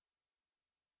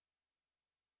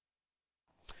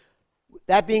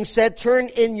That being said, turn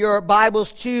in your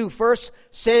Bibles to 1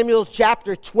 Samuel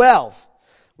chapter 12.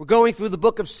 We're going through the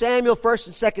book of Samuel, 1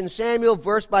 and 2 Samuel,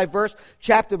 verse by verse,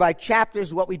 chapter by chapter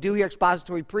is what we do here,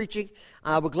 expository preaching.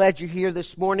 We're glad you're here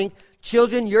this morning.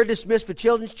 Children, you're dismissed for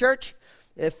Children's Church.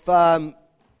 May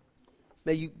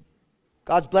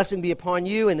God's blessing be upon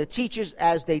you and the teachers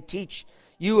as they teach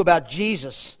you about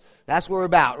Jesus. That's what we're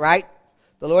about, right?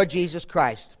 The Lord Jesus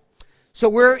Christ. So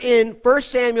we're in 1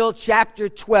 Samuel chapter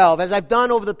 12. As I've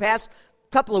done over the past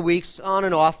couple of weeks, on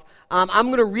and off, I'm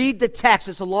going to read the text.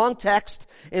 It's a long text.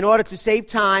 In order to save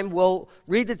time, we'll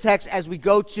read the text as we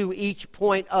go to each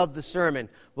point of the sermon.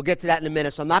 We'll get to that in a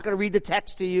minute. So I'm not going to read the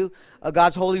text to you.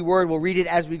 God's holy word. We'll read it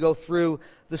as we go through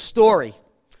the story.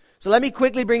 So let me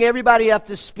quickly bring everybody up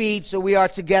to speed so we are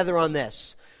together on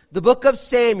this. The book of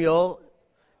Samuel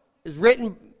is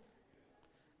written,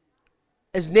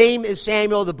 his name is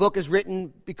Samuel. The book is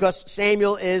written because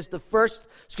Samuel is the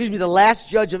last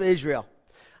judge of Israel.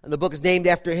 And the book is named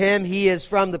after him. He is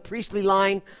from the priestly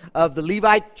line of the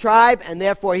Levite tribe, and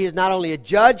therefore he is not only a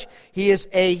judge, he is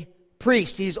a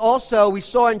priest. He's also, we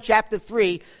saw in chapter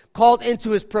 3, called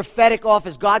into his prophetic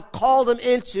office. God called him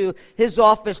into his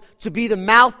office to be the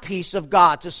mouthpiece of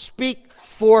God, to speak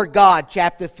for God,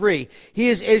 chapter 3. He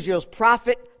is Israel's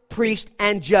prophet, priest,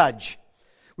 and judge.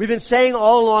 We've been saying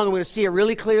all along, and we're going to see it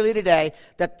really clearly today,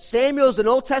 that Samuel is an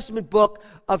Old Testament book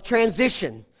of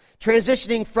transitioning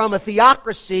from a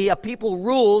theocracy, a people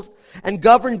ruled and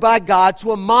governed by God,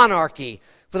 to a monarchy.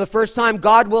 For the first time,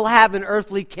 God will have an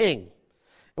earthly king.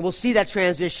 And we'll see that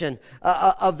transition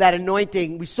of that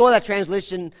anointing. We saw that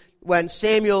transition when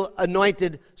Samuel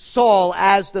anointed Saul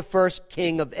as the first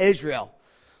king of Israel.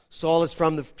 Saul is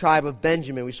from the tribe of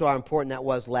Benjamin. We saw how important that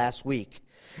was last week.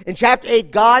 In chapter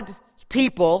 8, God's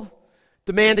people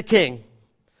demand a king.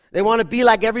 They want to be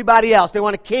like everybody else. They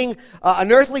want a king,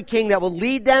 an earthly king that will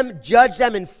lead them, judge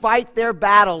them, and fight their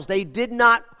battles. They did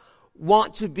not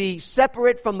want to be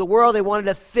separate from the world. They wanted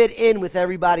to fit in with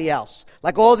everybody else,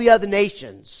 like all the other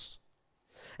nations.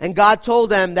 And God told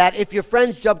them that if your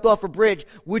friends jumped off a bridge,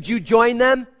 would you join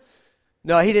them?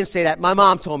 No, he didn't say that. My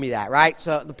mom told me that, right?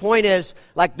 So the point is,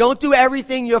 don't do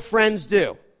everything your friends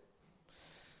do.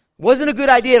 It wasn't a good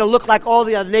idea to look like all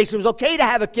the other nations. It was okay to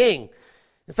have a king.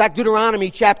 In fact, Deuteronomy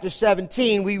chapter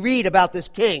 17, we read about this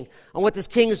king and what this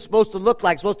king is supposed to look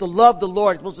like. He's supposed to love the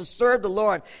Lord. He's supposed to serve the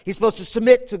Lord. He's supposed to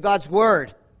submit to God's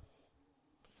word.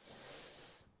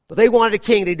 But they wanted a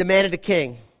king. They demanded a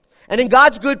king. And in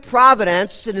God's good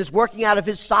providence, and his working out of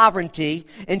his sovereignty,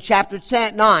 in chapter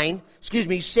 9,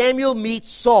 Samuel meets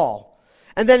Saul.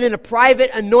 And then in a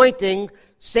private anointing,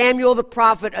 Samuel the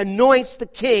prophet anoints the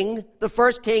king, the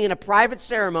first king, in a private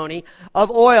ceremony of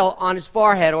oil on his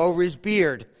forehead or over his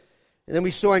beard. And then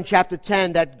we saw in chapter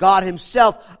 10 that God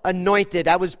himself anointed,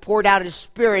 that was poured out his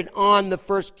spirit on the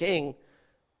first king,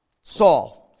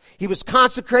 Saul. He was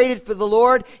consecrated for the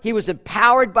Lord. He was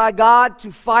empowered by God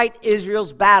to fight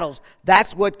Israel's battles.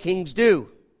 That's what kings do.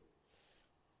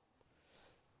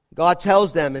 God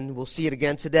tells them, and we'll see it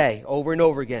again today, over and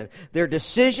over again, their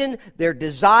decision, their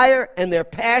desire, and their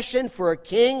passion for a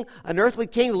king, an earthly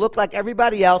king to look like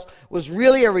everybody else, was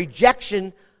really a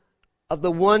rejection of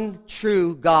the one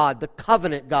true God, the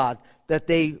covenant God that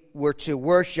they were to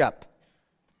worship.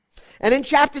 And in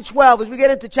chapter 12, as we get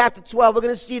into chapter 12, we're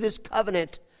going to see this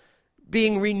covenant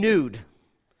being renewed.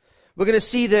 We're going to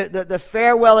see the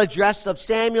farewell address of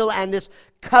Samuel and this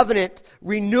covenant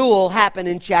renewal happen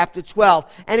in chapter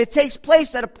 12. And it takes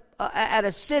place at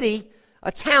a city,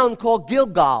 a town called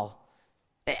Gilgal.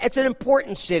 It's an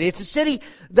important city. It's a city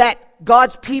that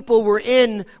God's people were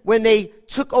in when they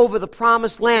took over the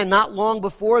promised land not long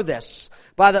before this,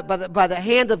 by the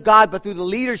hand of God, but through the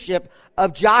leadership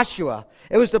of Joshua.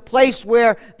 It was the place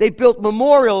where they built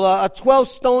memorial, a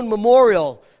 12-stone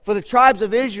memorial for the tribes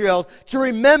of Israel to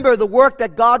remember the work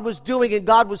that God was doing and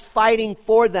God was fighting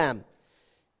for them.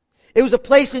 It was a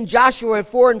place in Joshua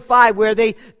 4 and 5 where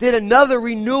they did another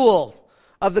renewal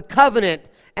of the covenant,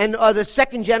 and the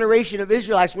second generation of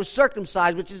Israelites were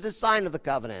circumcised, which is the sign of the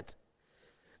covenant.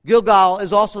 Gilgal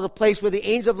is also the place where the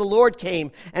angel of the Lord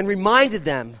came and reminded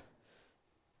them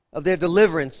of their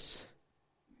deliverance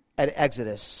at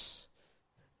Exodus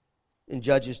in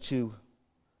Judges 2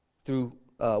 through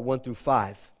 1 through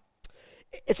 5.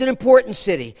 It's an important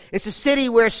city. It's a city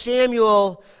where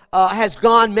Samuel has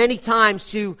gone many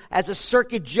times as a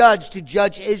circuit judge to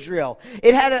judge Israel.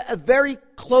 It had a very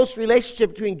close relationship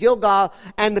between Gilgal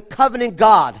and the covenant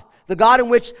God, the God in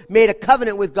which made a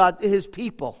covenant with God, his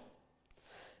people.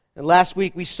 And last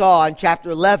week we saw in chapter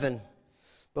 11,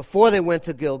 before they went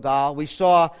to Gilgal, we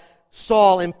saw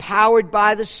Saul empowered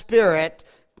by the Spirit,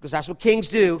 because that's what kings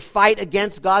do, fight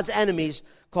against God's enemies,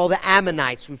 called the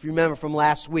Ammonites, if you remember from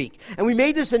last week. And we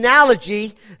made this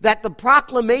analogy that the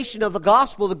proclamation of the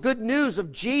gospel, the good news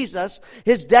of Jesus,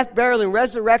 his death, burial, and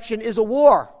resurrection, is a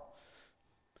war.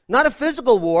 Not a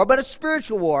physical war, but a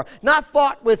spiritual war. Not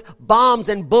fought with bombs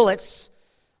and bullets.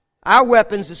 Our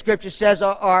weapons, the scripture says,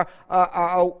 our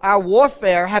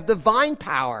warfare have divine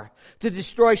power to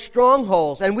destroy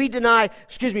strongholds. And we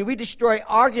destroy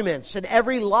arguments and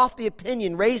every lofty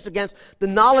opinion raised against the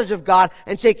knowledge of God,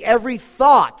 and take every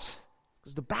thought,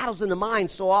 because the battle's in the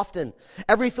mind so often,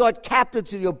 every thought captive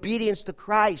to the obedience to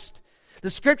Christ.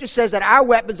 The scripture says that our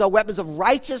weapons are weapons of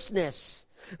righteousness.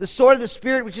 The sword of the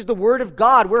Spirit, which is the word of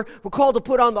God. We're called to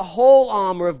put on the whole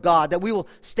armor of God, that we will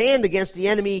stand against the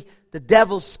enemy, the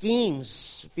devil's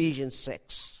schemes, Ephesians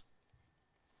 6.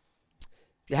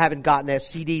 If you haven't gotten there,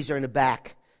 CDs are in the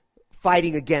back.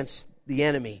 Fighting against the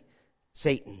enemy,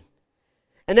 Satan.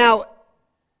 And now,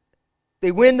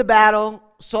 they win the battle.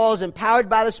 Saul is empowered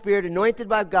by the Spirit, anointed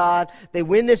by God. They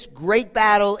win this great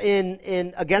battle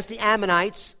in against the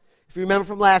Ammonites, if you remember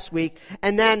from last week.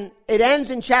 And then it ends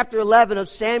in chapter 11 of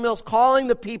Samuel's calling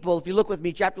the people. If you look with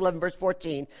me, chapter 11, verse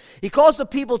 14. He calls the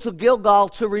people to Gilgal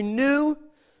to renew,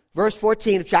 verse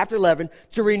 14 of chapter 11,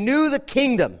 to renew the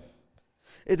kingdom.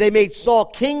 They made Saul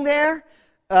king there.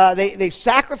 They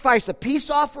sacrificed a peace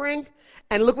offering.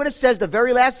 And look what it says, the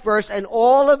very last verse, and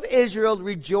all of Israel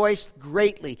rejoiced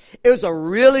greatly. It was a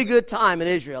really good time in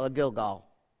Israel at Gilgal.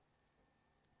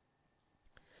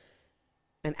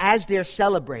 And as they're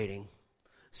celebrating,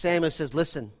 Samuel says,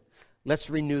 listen, let's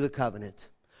renew the covenant.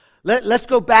 Let's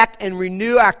go back and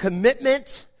renew our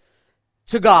commitment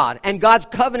to God and God's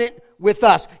covenant with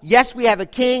us. Yes, we have a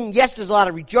king. Yes, there's a lot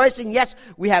of rejoicing. Yes,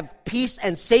 we have peace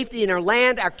and safety in our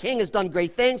land. Our king has done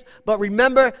great things. But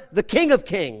remember the King of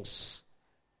Kings,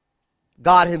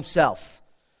 God himself,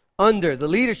 under the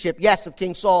leadership, yes, of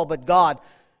King Saul, but God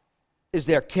is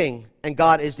their king, and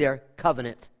God is their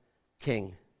covenant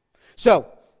king. So,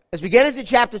 as we get into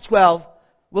chapter 12,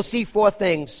 we'll see four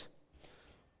things.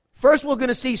 First, we're going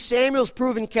to see Samuel's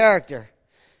proven character,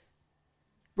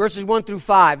 verses 1 through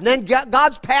 5. And then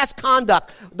God's past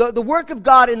conduct, the work of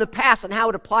God in the past and how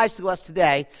it applies to us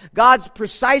today. God's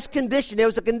precise condition. There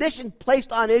was a condition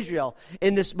placed on Israel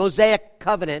in this Mosaic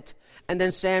covenant. And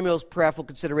then Samuel's prayerful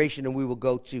consideration, and we will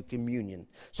go to communion.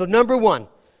 So number 1,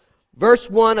 verse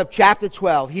 1 of chapter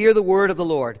 12. Hear the word of the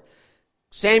Lord.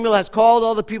 Samuel has called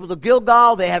all the people to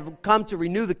Gilgal. They have come to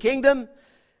renew the kingdom.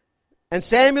 And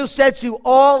Samuel said to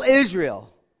all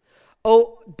Israel,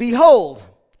 "Oh, behold,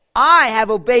 I have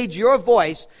obeyed your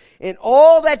voice in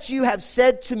all that you have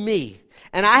said to me,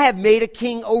 and I have made a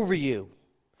king over you.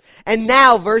 And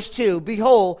now," verse 2,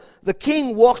 "behold, the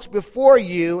king walks before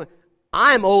you.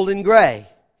 I am old and gray.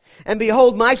 And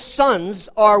behold, my sons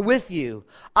are with you.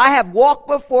 I have walked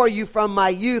before you from my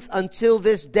youth until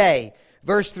this day."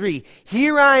 Verse 3,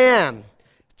 "Here I am.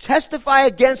 Testify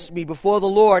against me before the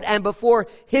Lord and before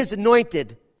his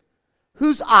anointed.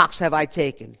 Whose ox have I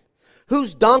taken?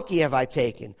 Whose donkey have I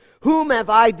taken? Whom have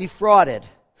I defrauded?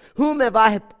 Whom have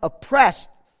I oppressed?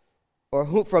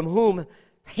 Or from whom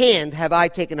hand have I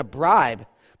taken a bribe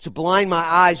to blind my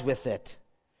eyes with it?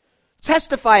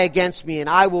 Testify against me, and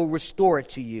I will restore it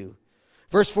to you."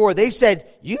 Verse 4, they said,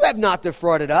 "You have not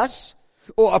defrauded us,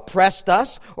 or oppressed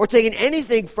us, or taken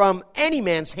anything from any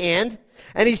man's hand."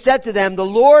 And he said to them, "The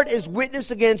Lord is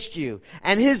witness against you,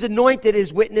 and his anointed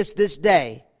is witness this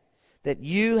day, that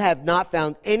you have not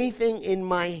found anything in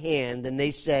my hand." And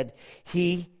they said,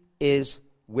 "He is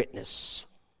witness."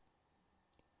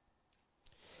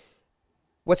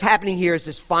 What's happening here is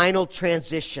this final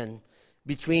transition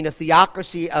between a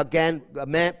theocracy, again,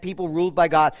 people ruled by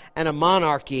God, and a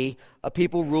monarchy, a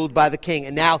people ruled by the king.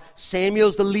 And now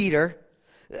Samuel's the leader.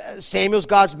 Samuel's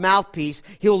God's mouthpiece.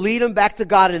 He'll lead them back to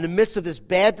God in the midst of this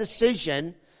bad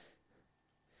decision.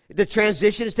 The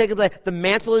transition is taking place. The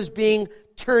mantle is being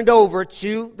turned over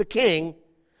to the king.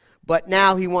 But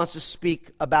now he wants to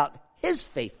speak about his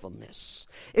faithfulness.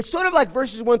 It's sort of like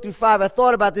verses 1 through 5. I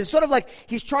thought about this. It's sort of like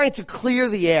he's trying to clear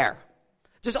the air.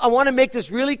 I want to make this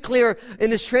really clear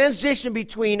in this transition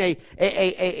between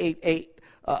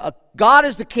God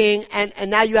is the king, and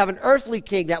now you have an earthly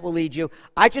king that will lead you.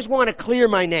 I just want to clear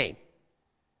my name.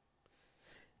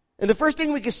 And the first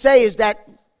thing we can say is that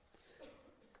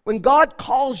when God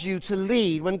calls you to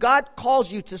lead, when God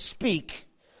calls you to speak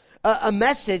a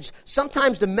message,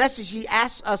 sometimes the message he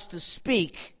asks us to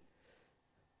speak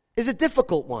is a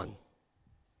difficult one.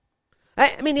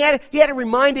 I mean, he had to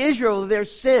remind Israel of their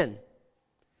sin.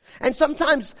 And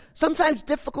sometimes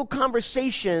difficult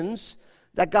conversations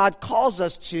that God calls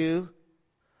us to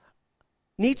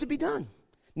need to be done.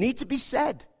 need to be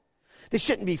said. This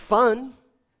shouldn't be fun.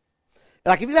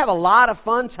 Like if you have a lot of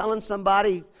fun telling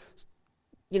somebody,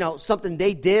 something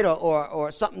they did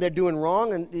or something they're doing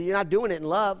wrong, and you're not doing it in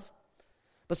love.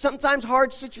 But sometimes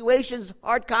hard situations,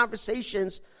 hard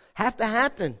conversations have to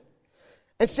happen.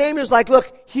 And Samuel's like,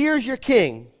 look, here's your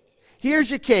king. Here's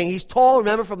your king. He's tall.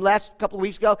 Remember from last couple of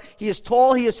weeks ago? He is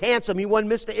tall. He is handsome. He won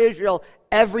Mr. Israel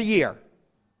every year.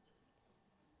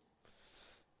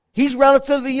 He's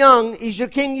relatively young. He's your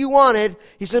king you wanted.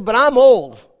 He said, but I'm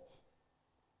old.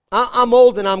 I'm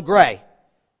old and I'm gray.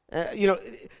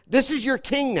 This is your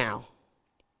king now.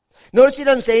 Notice he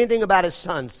doesn't say anything about his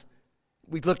sons.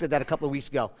 We looked at that a couple of weeks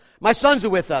ago. My sons are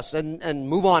with us, and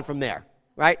move on from there,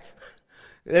 right?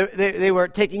 They were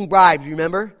taking bribes,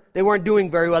 remember? They weren't doing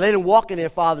very well. They didn't walk in their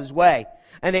father's way.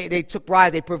 And they took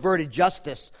bribes. They perverted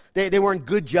justice. They weren't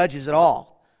good judges at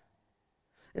all.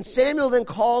 And Samuel then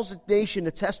calls the nation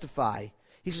to testify.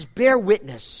 He says, bear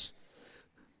witness.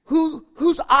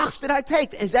 Whose ox did I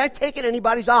take? Has I taken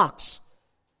anybody's ox?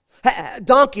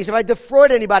 Donkeys, have I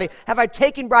defrauded anybody? Have I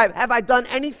taken bribe? Have I done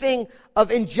anything of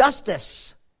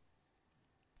injustice?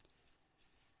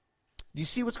 Do you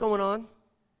see what's going on?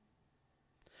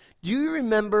 Do you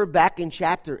remember back in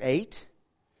chapter 8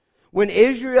 when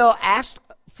Israel asked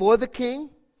for the king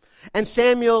and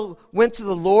Samuel went to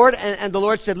the Lord and the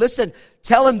Lord said, listen,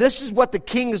 tell him this is what the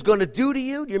king is going to do to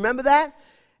you. Do you remember that?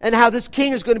 And how this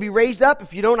king is going to be raised up.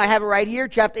 If you don't, I have it right here,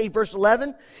 chapter 8, verse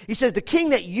 11. He says, the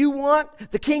king that you want,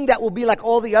 the king that will be like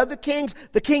all the other kings,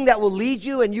 the king that will lead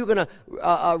you and you're going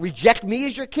to reject me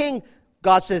as your king,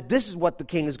 God says, this is what the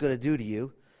king is going to do to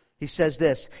you. He says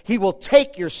this, he will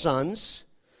take your sons,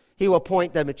 he will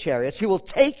appoint them in chariots, he will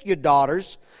take your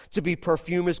daughters to be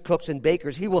perfumers, cooks, and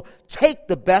bakers. He will take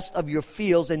the best of your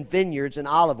fields and vineyards and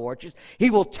olive orchards. He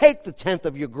will take the tenth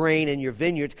of your grain and your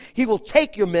vineyards. He will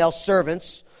take your male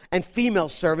servants and female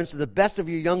servants and the best of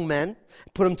your young men,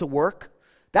 put them to work.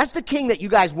 That's the king that you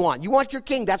guys want. You want your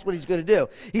king, that's what he's going to do.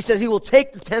 He says he will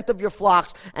take the tenth of your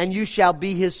flocks and you shall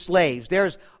be his slaves.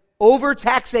 There's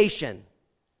overtaxation.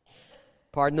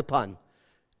 Pardon the pun.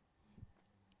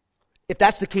 If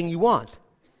that's the king you want.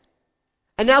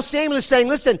 And now Samuel is saying,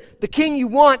 listen, the king you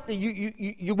want,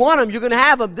 you want him, you're going to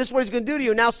have him. This is what he's going to do to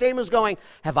you. Now Samuel's going,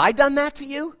 have I done that to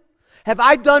you? Have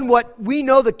I done what we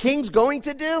know the king's going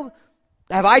to do?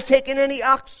 Have I taken any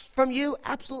ox from you?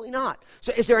 Absolutely not.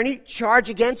 So is there any charge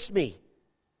against me?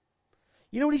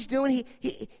 You know what he's doing?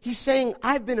 He's saying,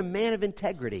 I've been a man of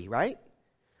integrity, right?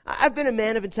 I've been a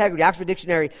man of integrity. Oxford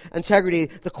Dictionary, integrity,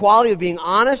 the quality of being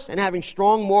honest and having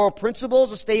strong moral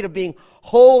principles, a state of being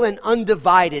whole and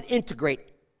undivided,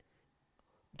 integrate.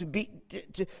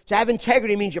 To have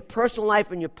integrity means your personal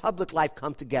life and your public life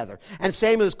come together. And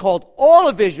Samuel has called all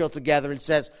of Israel together and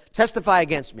says, testify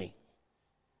against me.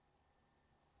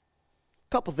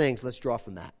 A couple things let's draw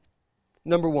from that.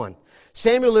 Number one,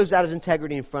 Samuel lives out his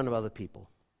integrity in front of other people.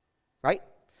 Right?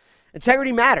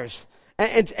 Integrity matters.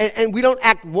 And we don't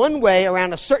act one way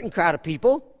around a certain crowd of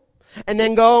people and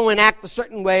then go and act a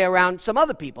certain way around some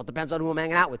other people. It depends on who I'm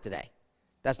hanging out with today.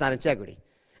 That's not integrity.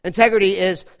 Integrity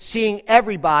is seeing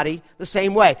everybody the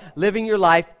same way, living your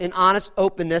life in honest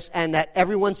openness and that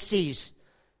everyone sees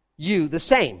you the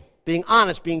same, being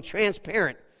honest, being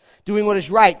transparent, doing what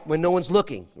is right when no one's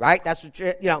looking, right? That's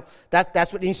what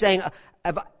that's what he's saying.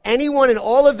 Of anyone in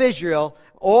all of Israel,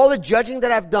 all the judging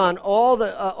that I've done, all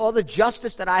the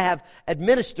justice that I have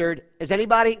administered, has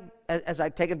I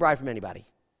taken bribe from anybody?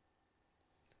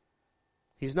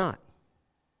 He's not.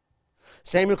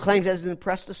 Samuel claims he hasn't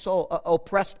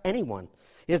oppressed anyone.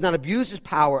 He has not abused his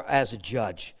power as a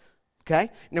judge. Okay?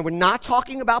 Now, we're not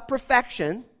talking about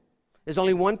perfection. There's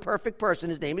only one perfect person.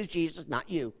 His name is Jesus, not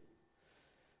you.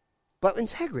 But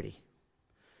integrity.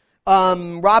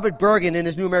 Robert Bergen, in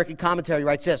his New American Commentary,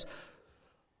 writes this,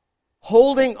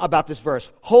 about this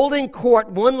verse, holding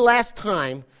court one last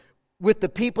time with the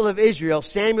people of Israel,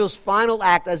 Samuel's final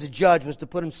act as a judge was to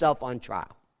put himself on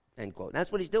trial. End quote.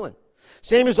 That's what he's doing.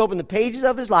 Samuel's opened the pages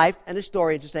of his life and his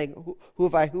story and just saying, who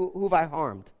have I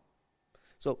harmed?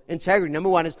 So integrity, number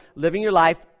one, is living your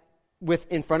life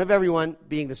in front of everyone,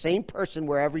 being the same person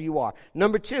wherever you are.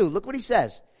 Number two, look what he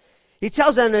says. He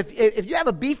tells them, if you have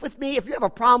a beef with me, if you have a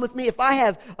problem with me, if I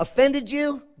have offended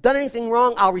you, done anything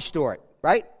wrong, I'll restore it.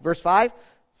 Right? Verse 5.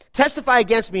 Testify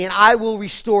against me and I will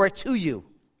restore it to you.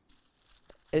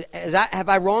 Have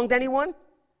I wronged anyone?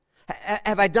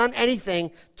 Have I done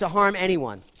anything to harm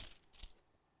anyone?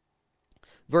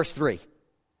 Verse 3.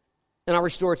 And I'll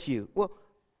restore it to you. Well,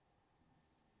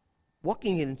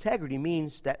 walking in integrity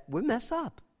means that we mess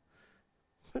up.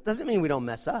 It doesn't mean we don't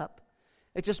mess up.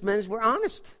 It just means we're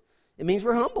honest. It means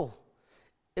we're humble.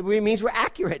 It means we're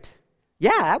accurate.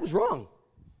 Yeah, that was wrong.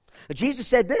 Jesus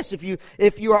said this, if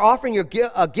you are offering a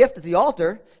gift at the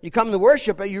altar, you come to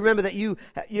worship, but you remember that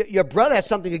your brother has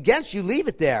something against you, leave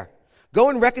it there. Go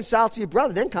and reconcile to your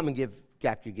brother, then come and give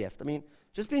back your gift. I mean,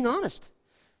 just being honest.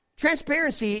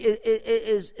 Transparency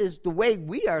is the way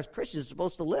we are as Christians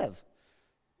supposed to live,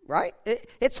 right?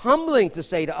 It's humbling to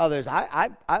say to others,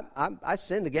 I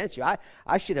sinned against you.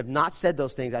 I should have not said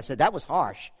those things. I said, that was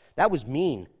harsh. That was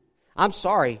mean. I'm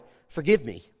sorry. Forgive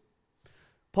me.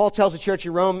 Paul tells the church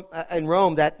in Rome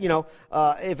that,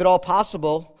 if at all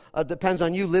possible, depends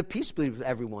on you, live peaceably with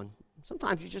everyone.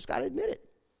 Sometimes you just got to admit it.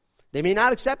 They may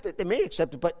not accept it. They may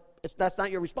accept it, but that's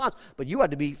not your response. But you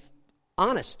have to be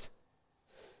honest.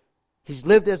 He's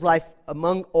lived his life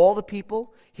among all the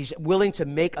people. He's willing to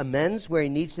make amends where he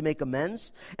needs to make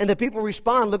amends. And the people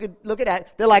respond, look at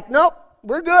that. They're like, nope,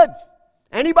 we're good.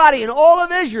 Anybody in all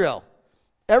of Israel.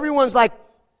 Everyone's like,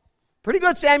 pretty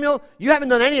good, Samuel. You haven't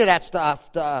done any of that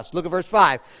stuff to us. Look at verse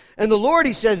 5. And the Lord,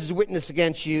 he says, is witness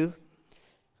against you.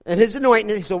 And his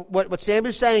anointing. So what Samuel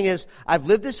is saying is, I've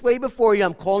lived this way before you.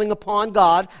 I'm calling upon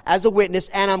God as a witness,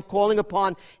 and I'm calling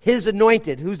upon his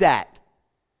anointed. Who's that?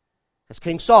 That's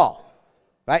King Saul.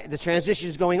 Right? The transition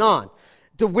is going on.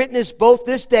 To witness both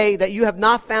this day that you have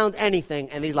not found anything.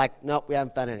 And he's like, nope, we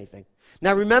haven't found anything.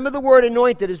 Now remember, the word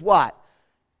anointed is what?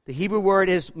 The Hebrew word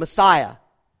is Messiah.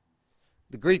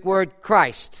 The Greek word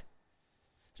Christ.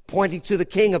 It's pointing to the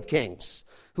King of Kings,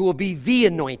 who will be the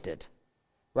anointed.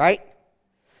 Right?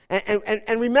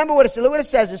 And remember what it says. Look what it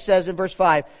says. It says in verse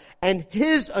 5, and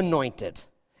his anointed.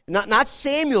 Not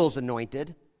Samuel's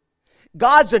anointed.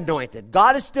 God's anointed.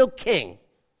 God is still king.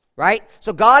 Right?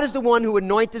 So God is the one who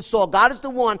anointed Saul. God is the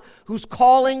one who's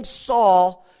calling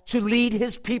Saul to lead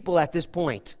his people at this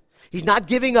point. He's not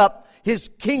giving up his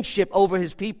kingship over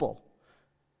his people.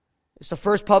 It's the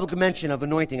first public mention of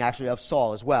anointing, actually, of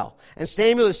Saul as well. And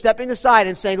Samuel is stepping aside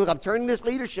and saying, look, I'm turning this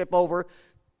leadership over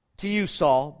to you,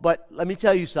 Saul. But let me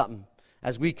tell you something.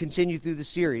 As we continue through the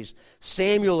series,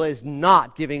 Samuel is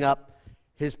not giving up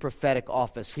his prophetic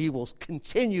office. He will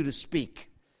continue to speak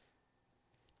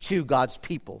to God's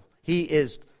people. He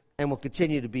is and will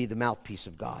continue to be the mouthpiece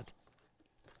of God.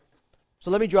 So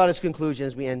let me draw this conclusion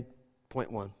as we end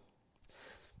point 1.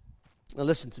 Now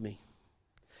listen to me.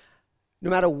 No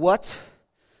matter what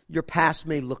your past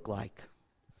may look like,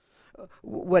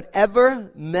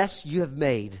 whatever mess you have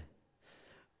made,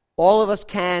 all of us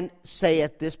can say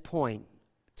at this point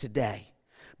today,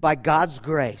 by God's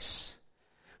grace,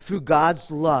 through God's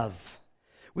love,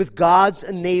 with God's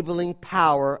enabling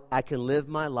power, I can live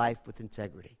my life with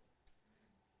integrity.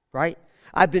 Right?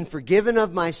 I've been forgiven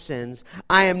of my sins.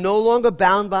 I am no longer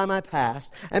bound by my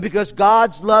past. And because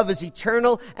God's love is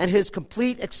eternal and his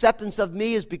complete acceptance of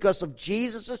me is because of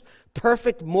Jesus'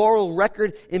 perfect moral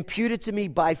record imputed to me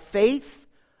by faith,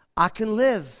 I can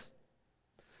live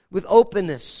with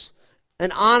openness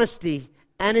and honesty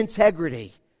and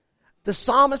integrity. The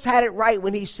psalmist had it right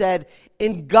when he said,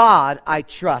 in God I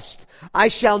trust. I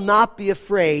shall not be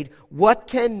afraid. What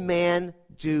can man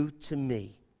do to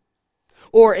me?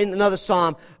 Or in another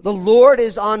psalm, the Lord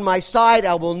is on my side.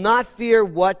 I will not fear.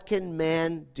 What can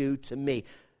man do to me?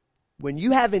 When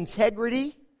you have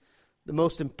integrity, the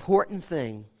most important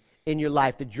thing in your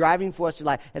life, the driving force of your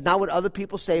life, is not what other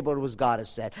people say, but what God has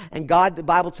said. And God, the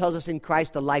Bible tells us in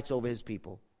Christ, delights over his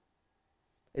people.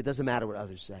 It doesn't matter what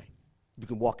others say. You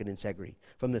can walk in integrity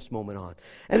from this moment on.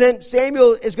 And then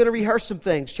Samuel is going to rehearse some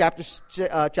things, chapter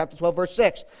 12, verse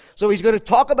 6. So he's going to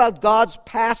talk about God's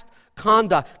past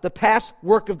conduct, the past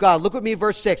work of God. Look with me,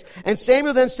 verse 6. And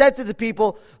Samuel then said to the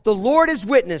people, the Lord is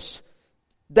witness,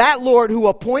 that Lord who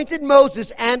appointed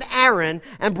Moses and Aaron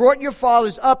and brought your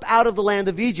fathers up out of the land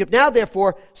of Egypt. Now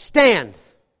therefore stand.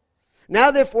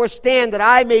 Now therefore stand, that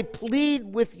I may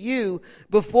plead with you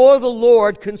before the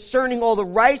Lord concerning all the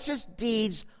righteous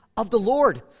deeds of the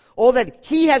Lord, all that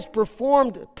he has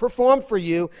performed for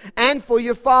you and for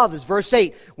your fathers. Verse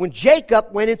 8, when Jacob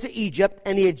went into Egypt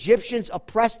and the Egyptians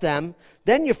oppressed them,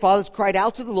 then your fathers cried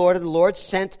out to the Lord, and the Lord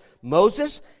sent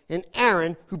Moses and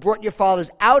Aaron, who brought your fathers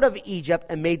out of Egypt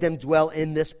and made them dwell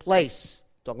in this place.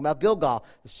 Talking about Gilgal,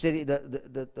 the city,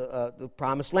 the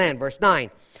promised land. Verse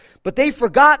 9, but they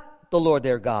forgot the Lord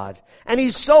their God. And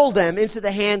he sold them into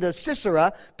the hand of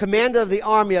Sisera, commander of the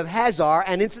army of Hazar,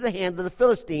 and into the hand of the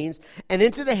Philistines, and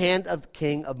into the hand of the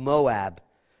king of Moab.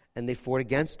 And they fought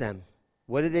against them.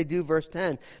 What did they do? Verse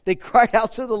 10. They cried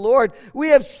out to the Lord, we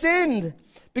have sinned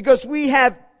because we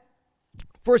have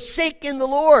forsaken the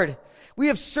Lord. We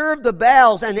have served the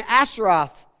Baals and the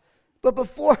Asheroth.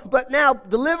 But now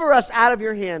deliver us out of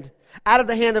your hand, out of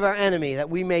the hand of our enemy,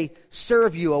 that we may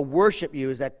serve you or worship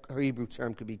you, as that Hebrew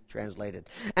term could be translated.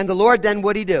 And the Lord then,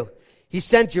 what did he do? He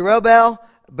sent Jerubbaal,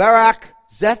 Barak,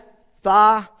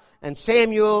 Zephthah, and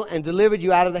Samuel, and delivered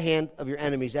you out of the hand of your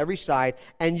enemies every side,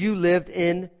 and you lived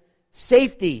in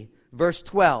safety. Verse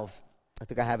 12. I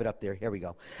think I have it up there. Here we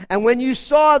go. And when you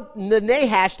saw the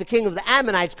Nahash, the king of the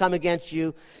Ammonites, come against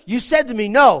you, you said to me,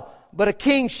 no, but a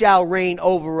king shall reign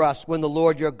over us when the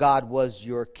Lord your God was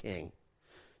your king.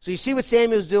 So you see what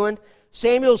Samuel's doing?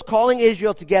 Samuel's calling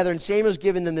Israel together, and Samuel's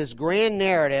giving them this grand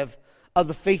narrative of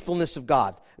the faithfulness of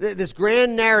God. This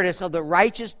grand narrative of the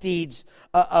righteous deeds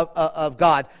of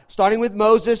God, starting with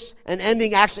Moses and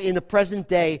ending actually in the present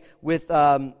day with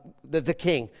the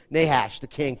king, Nahash, the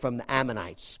king from the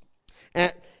Ammonites.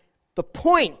 And the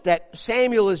point that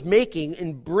Samuel is making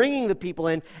in bringing the people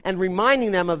in and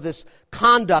reminding them of this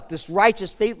conduct, this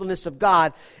righteous faithfulness of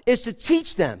God, is to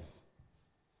teach them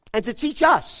and to teach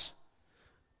us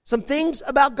some things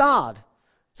about God,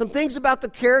 some things about the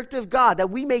character of God, that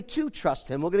we may too trust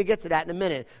Him. We're going to get to that in a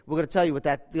minute. We're going to tell you what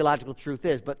that theological truth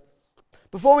is. But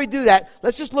before we do that,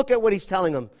 let's just look at what He's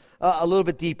telling them a little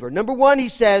bit deeper. Number one, He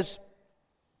says,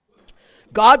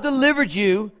 God delivered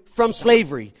you from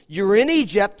slavery. You were in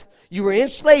Egypt, you were in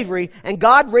slavery, and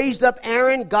God raised up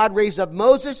Aaron, God raised up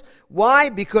Moses. Why?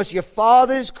 Because your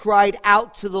fathers cried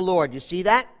out to the Lord. You see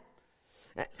that?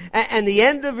 And the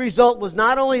end of the result was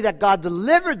not only that God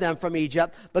delivered them from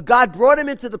Egypt, but God brought them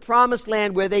into the promised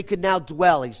land where they could now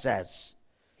dwell, He says.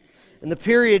 In the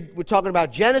period, we're talking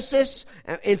about Genesis,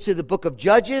 into the book of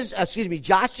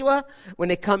Joshua, when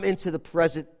they come into the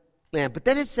present land. But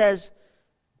then it says,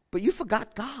 but you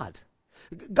forgot God.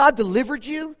 God delivered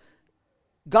you.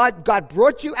 God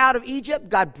brought you out of Egypt.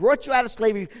 God brought you out of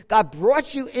slavery. God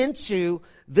brought you into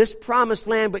this promised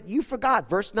land, but you forgot.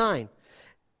 Verse 9.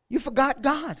 You forgot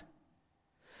God.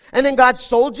 And then God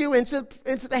sold you into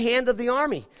the hand of the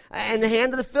army, and the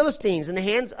hand of the Philistines, and the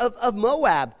hands of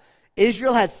Moab.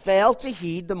 Israel had failed to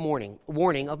heed the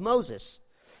warning of Moses.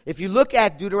 If you look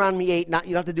at Deuteronomy 8, you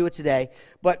don't have to do it today,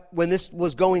 but when this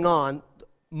was going on,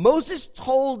 Moses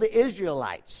told the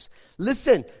Israelites,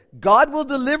 listen, God will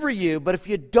deliver you, but if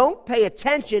you don't pay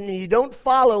attention and you don't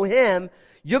follow Him,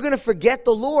 you're going to forget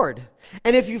the Lord.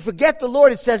 And if you forget the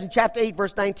Lord, it says in chapter 8,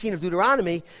 verse 19 of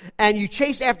Deuteronomy, and you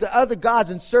chase after other gods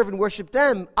and serve and worship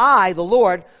them, I, the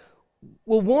Lord,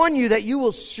 will warn you that you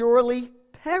will surely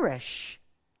perish.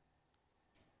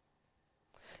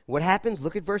 What happens?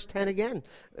 Look at verse 10 again.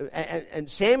 And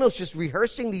Samuel's just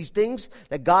rehearsing these things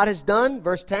that God has done.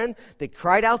 Verse 10, they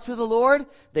cried out to the Lord.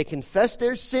 They confessed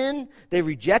their sin. They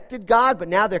rejected God, but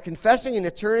now they're confessing and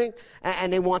they're turning,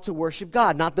 and they want to worship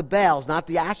God, not the Baals, not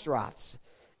the Ashtaroths.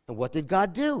 And what did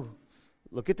God do?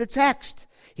 Look at the text.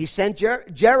 He sent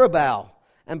Jerubbaal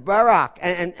and Barak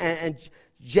and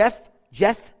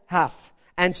Jephthah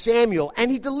and Samuel,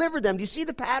 and He delivered them. Do you see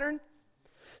the pattern?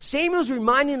 Samuel's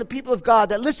reminding the people of God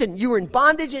that, listen, you were in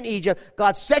bondage in Egypt.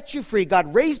 God set you free.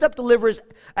 God raised up deliverers,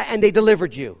 and they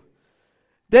delivered you.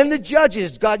 Then the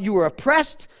judges, God, you were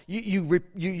oppressed. You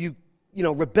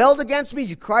rebelled against me.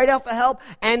 You cried out for help,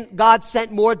 and God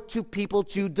sent more people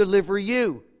to deliver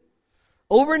you.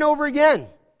 Over and over again.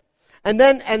 And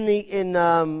then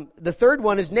the third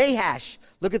one is Nahash.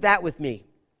 Look at that with me.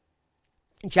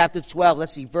 In chapter 12,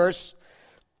 let's see, verse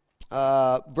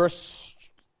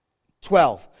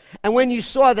 12. And when you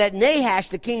saw that Nahash,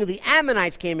 the king of the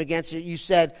Ammonites, came against you, you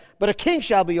said, but a king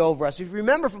shall be over us. If you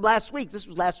remember from last week, this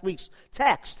was last week's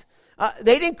text.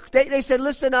 They said,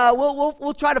 listen,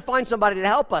 we'll try to find somebody to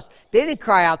help us. They didn't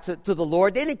cry out to the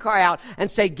Lord. They didn't cry out and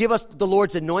say, give us the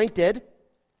Lord's anointed.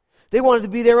 They wanted to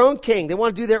be their own king. They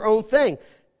wanted to do their own thing.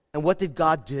 And what did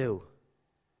God do?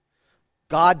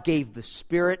 God gave the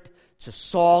Spirit to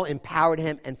Saul, empowered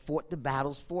him, and fought the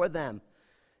battles for them.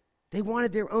 They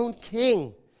wanted their own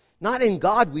king. Not in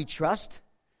God we trust,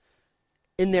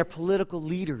 in their political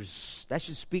leaders. That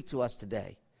should speak to us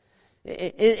today.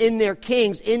 In their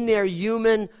kings, in their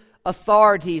human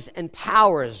authorities and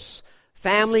powers.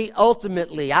 Family,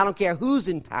 ultimately, I don't care who's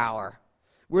in power.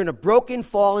 We're in a broken,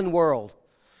 fallen world.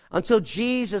 Until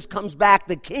Jesus comes back,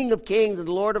 the King of Kings and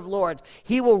the Lord of Lords,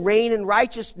 He will reign in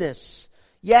righteousness.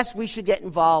 Yes, we should get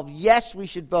involved. Yes, we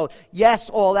should vote.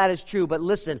 Yes, all that is true. But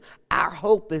listen, our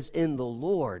hope is in the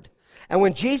Lord. And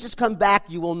when Jesus comes back,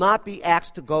 you will not be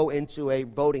asked to go into a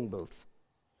voting booth.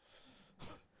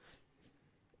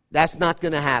 That's not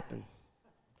going to happen.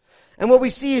 And what we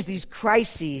see is these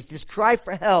crises, this cry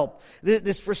for help,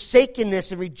 this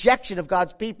forsakenness and rejection of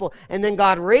God's people. And then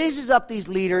God raises up these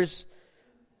leaders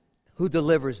who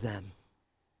delivers them.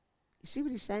 You see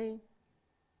what He's saying?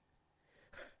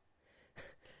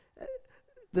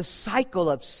 The cycle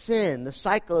of sin, the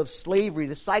cycle of slavery,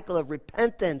 the cycle of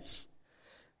repentance,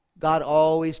 God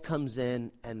always comes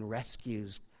in and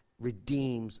rescues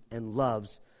redeems, and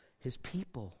loves his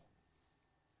people.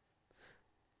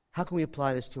 How can we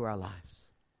apply this to our lives?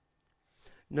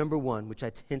 Number one, which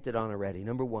I hinted on already.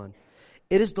 Number one,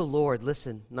 it is the Lord,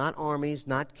 listen, not armies,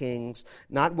 not kings,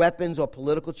 not weapons or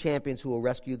political champions who will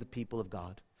rescue the people of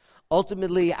God.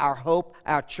 Ultimately, our hope,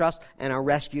 our trust, and our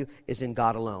rescue is in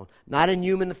God alone. Not in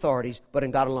human authorities, but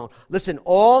in God alone. Listen,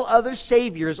 all other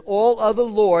saviors, all other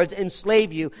lords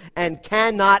enslave you and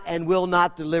cannot and will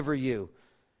not deliver you.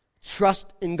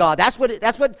 Trust in God. That's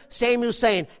what Samuel's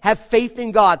saying. Have faith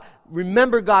in God.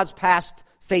 Remember God's past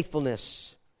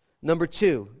faithfulness. Number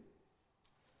two,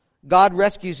 God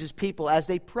rescues his people as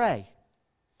they pray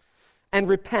and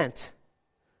repent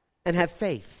and have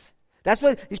faith. That's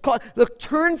what he's called. Look,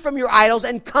 turn from your idols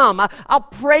and come. I'll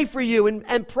pray for you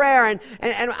and prayer, and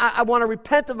I want to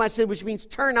repent of my sin, which means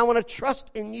turn. I want to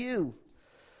trust in you.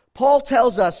 Paul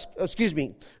tells us,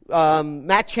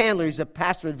 Matt Chandler, he's a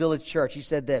pastor at Village Church. He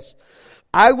said this,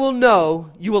 I will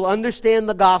know you will understand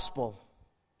the gospel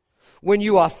when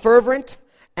you are fervent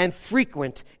and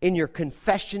frequent in your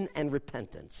confession and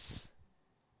repentance.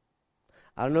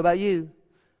 I don't know about you,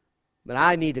 but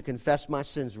I need to confess my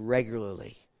sins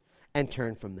regularly and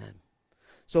turn from them.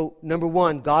 So, number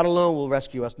one, God alone will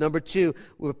rescue us. Number two,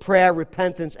 prayer,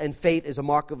 repentance, and faith is a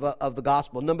mark of the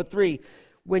gospel. Number three,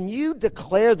 when you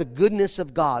declare the goodness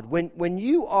of God, when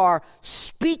you are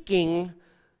speaking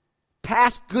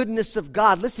past goodness of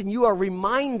God, listen, you are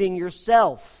reminding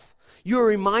yourself. You are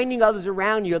reminding others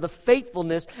around you of the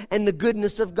faithfulness and the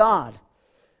goodness of God.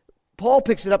 Paul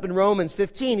picks it up in Romans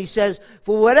 15. He says,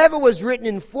 for whatever was written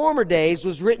in former days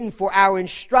was written for our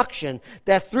instruction,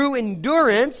 that through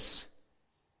endurance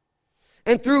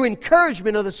and through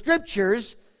encouragement of the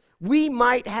Scriptures, we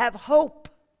might have hope.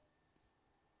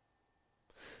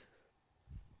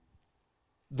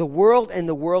 The world and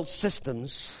the world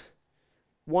systems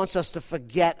wants us to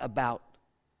forget about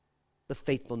the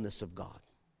faithfulness of God.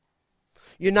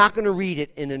 You're not going to read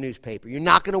it in a newspaper. You're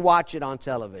not going to watch it on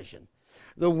television.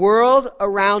 The world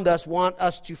around us wants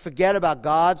us to forget about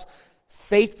God's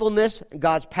faithfulness,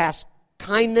 God's past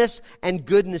kindness and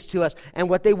goodness to us. And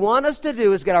what they want us to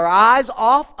do is get our eyes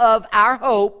off of our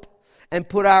hope and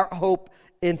put our hope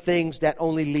in things that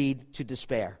only lead to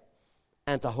despair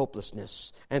and to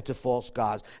hopelessness and to false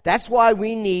gods. That's why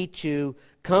we need to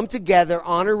come together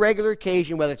on a regular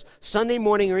occasion, whether it's Sunday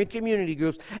morning or in community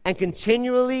groups, and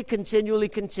continually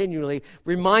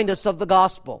remind us of the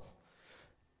gospel.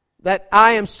 That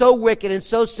I am so wicked and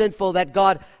so sinful that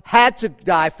God had to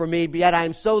die for me, but yet I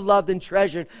am so loved and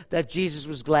treasured that Jesus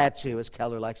was glad to, as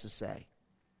Keller likes to say.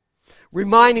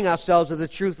 Reminding ourselves of the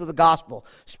truth of the gospel.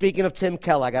 Speaking of Tim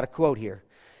Keller, I got a quote here.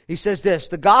 He says this,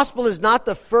 the gospel is not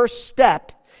the first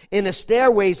step in the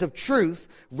stairways of truth.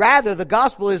 Rather, the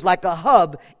gospel is like a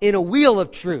hub in a wheel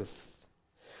of truth.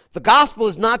 The gospel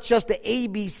is not just the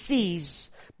ABCs,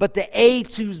 but the A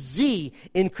to Z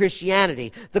in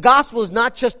Christianity. The gospel is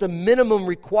not just the minimum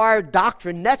required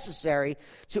doctrine necessary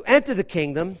to enter the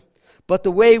kingdom, but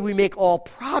the way we make all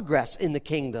progress in the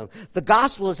kingdom. The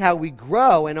gospel is how we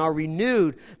grow and are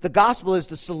renewed. The gospel is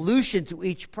the solution to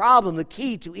each problem, the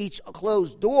key to each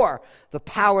closed door, the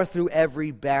power through every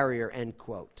barrier, end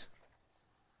quote.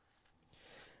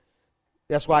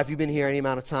 That's why if you've been here any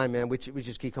amount of time, man, we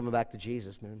just keep coming back to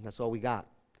Jesus, man. That's all we got.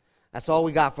 That's all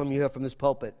we got from you here from this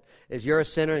pulpit, is you're a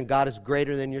sinner and God is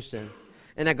greater than your sin.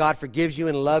 And that God forgives you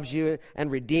and loves you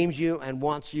and redeems you and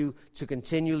wants you to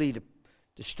continually to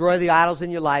destroy the idols in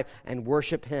your life and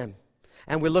worship Him.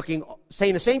 And we're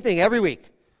saying the same thing every week.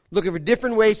 Looking for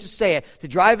different ways to say it, to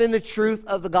drive in the truth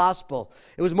of the gospel.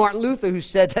 It was Martin Luther who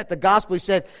said that the gospel, he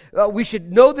said, we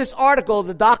should know this article,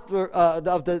 the doctor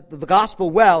of the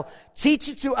gospel well, teach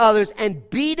it to others, and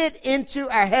beat it into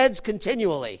our heads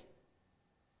continually.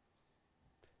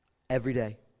 Every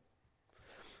day.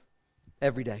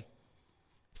 Every day.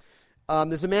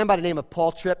 There's a man by the name of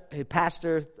Paul Tripp, a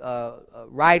pastor,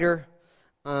 writer.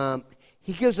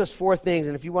 He gives us 4 things,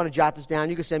 and if you want to jot this down,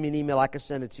 you can send me an email, I can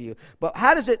send it to you. But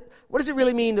what does it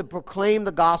really mean to proclaim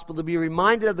the gospel, to be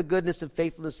reminded of the goodness and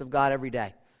faithfulness of God every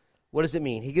day? What does it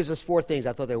mean? He gives us 4 things.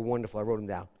 I thought they were wonderful. I wrote them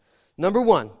down. Number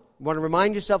 1, you want to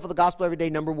remind yourself of the gospel every day.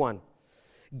 Number 1,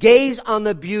 gaze on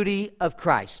the beauty of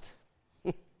Christ.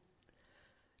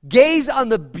 Gaze on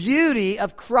the beauty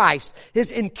of Christ,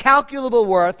 His incalculable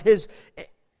worth, His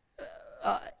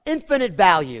infinite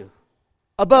value.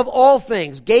 Above all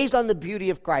things, gaze on the beauty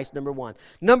of Christ, number 1.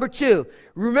 Number 2,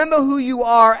 remember who you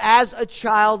are as a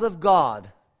child of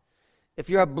God. If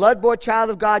you're a blood-bought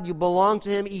child of God, you belong to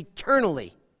Him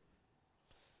eternally.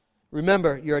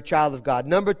 Remember, you're a child of God.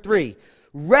 Number 3,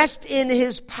 rest in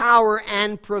His power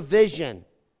and provision.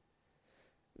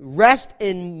 Rest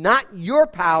in not your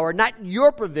power, not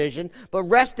your provision, but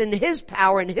rest in His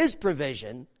power and His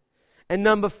provision. And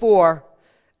number 4,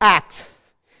 act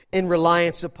in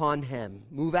reliance upon Him.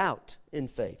 Move out in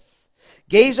faith.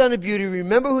 Gaze on the beauty.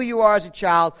 Remember who you are as a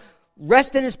child.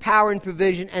 Rest in His power and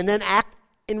provision, and then act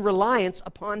in reliance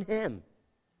upon Him.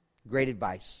 Great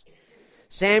advice.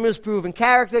 Samuel's proven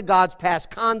character, God's past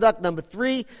conduct. Number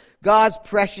 3, God's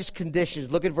precious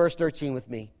conditions. Look at verse 13 with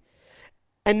me.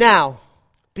 And now,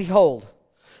 behold,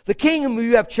 the king whom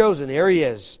you have chosen, there he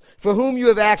is. For whom you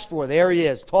have asked for, there he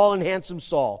is, tall and handsome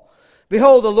Saul.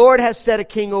 Behold, the Lord has set a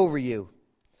king over you.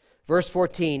 Verse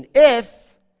 14,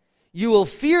 if you will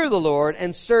fear the Lord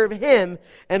and serve Him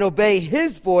and obey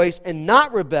His voice and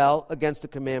not rebel against the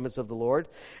commandments of the Lord,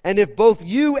 and if both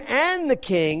you and the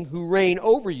king who reign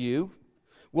over you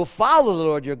will follow the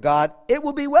Lord your God, it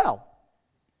will be well.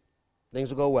 Things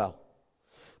will go well.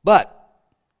 But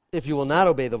if you will not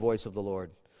obey the voice of the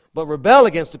Lord, but rebel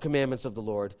against the commandments of the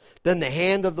Lord, then the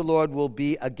hand of the Lord will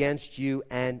be against you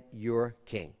and your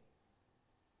king.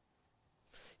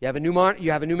 You have a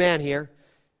new man here,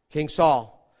 King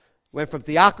Saul. Went from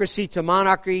theocracy to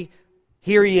monarchy.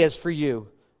 Here he is for you.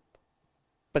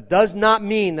 But does not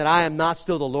mean that I am not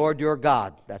still the Lord your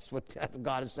God. That's what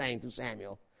God is saying through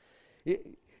Samuel.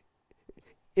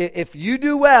 If you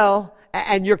do well,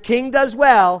 and your king does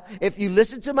well, if you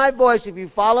listen to my voice, if you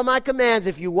follow my commands,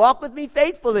 if you walk with me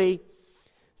faithfully,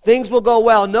 things will go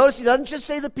well. Notice he doesn't just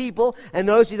say the people, and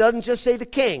notice he doesn't just say the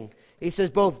king. He says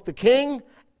both the king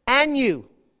and you.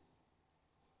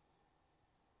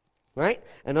 Right?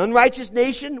 An unrighteous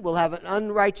nation will have an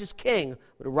unrighteous king,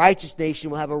 but a righteous nation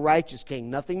will have a righteous king.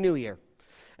 Nothing new here.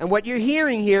 And what you're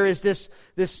hearing here is this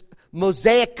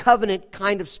Mosaic covenant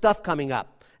kind of stuff coming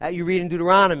up. You read in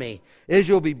Deuteronomy.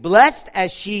 Israel will be blessed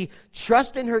as she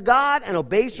trusts in her God and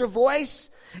obeys her voice,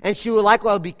 and she will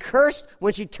likewise be cursed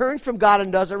when she turns from God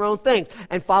and does her own things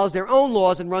and follows their own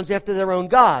laws and runs after their own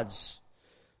gods.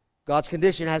 God's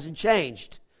condition hasn't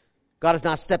changed. God has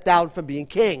not stepped out from being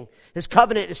king. His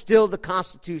covenant is still the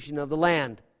constitution of the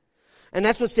land. And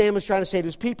that's what Samuel's trying to say to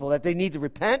his people, that they need to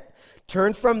repent,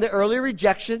 turn from the earlier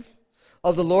rejection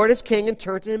of the Lord as king, and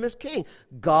turn to Him as king.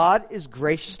 God is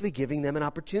graciously giving them an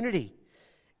opportunity.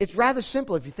 It's rather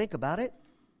simple if you think about it.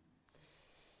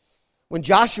 When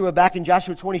Joshua, back in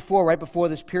Joshua 24, right before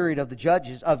this period of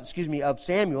of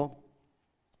Samuel,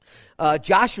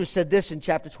 Joshua said this in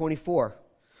chapter 24.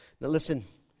 Now listen.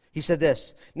 He said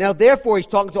this. Now, therefore, he's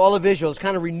talking to all of Israel. It's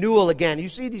kind of renewal again. You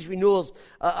see these renewals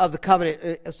of the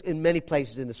covenant in many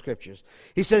places in the Scriptures.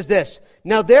 He says this.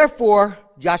 Now, therefore,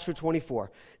 Joshua 24.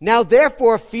 Now,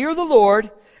 therefore, fear the Lord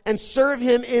and serve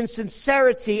Him in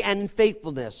sincerity and in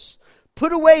faithfulness.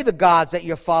 Put away the gods that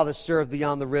your fathers served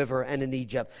beyond the river and in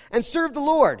Egypt, and serve the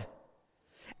Lord.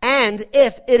 And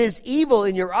if it is evil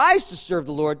in your eyes to serve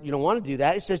the Lord, you don't want to do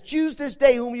that. It says, choose this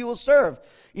day whom you will serve.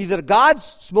 Either the gods,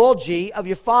 small g, of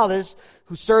your fathers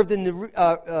who served in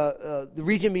the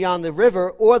region beyond the river,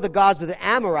 or the gods of the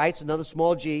Amorites, another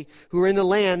small g, who are in the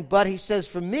land. But he says,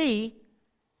 for me,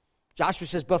 Joshua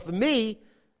says, but for me,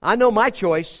 I know my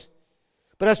choice.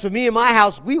 But as for me and my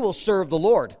house, we will serve the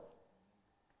Lord.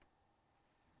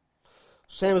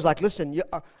 Samuel's like, listen,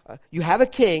 you have a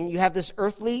king, you have this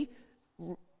earthly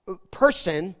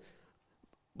person,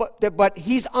 but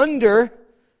he's under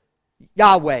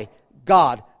Yahweh,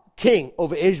 God, king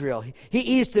over Israel.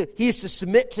 He is to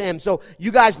submit to Him. So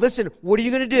you guys, listen, what are you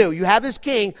going to do? You have this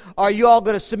king. Are you all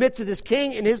going to submit to this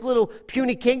king in his little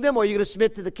puny kingdom, or are you going to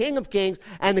submit to the King of Kings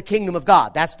and the kingdom of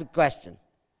God? That's the question.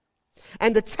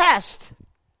 And the test,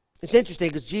 it's interesting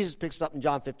because Jesus picks it up in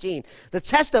John 15. The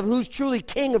test of who's truly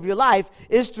king of your life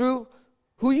is through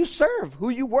who you serve, who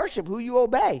you worship, who you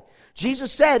obey.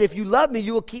 Jesus said, if you love me,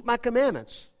 you will keep my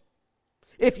commandments.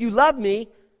 If you love me,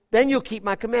 then you'll keep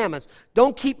my commandments.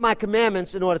 Don't keep my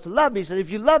commandments in order to love me. He said, if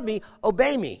you love me,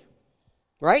 obey me.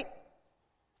 Right?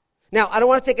 Now, I don't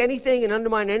want to take anything and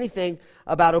undermine anything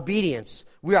about obedience.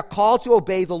 We are called to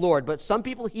obey the Lord. But some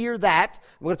people hear that.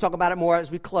 We're going to talk about it more as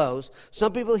we close.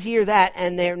 Some people hear that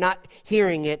and they're not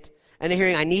hearing it. And they're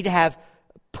hearing, I need to have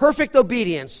perfect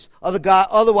obedience,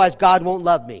 otherwise God won't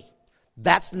love me.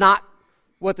 That's not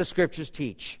what the Scriptures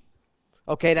teach.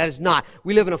 Okay, that is not.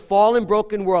 We live in a fallen,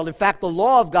 broken world. In fact, the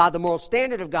law of God, the moral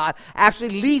standard of God,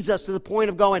 actually leads us to the point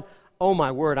of going, oh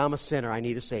my word, I'm a sinner, I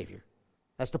need a Savior.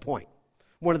 That's the point.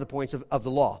 One of the points of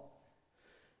the law.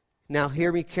 Now,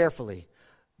 hear me carefully.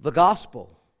 The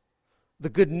gospel, the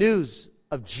good news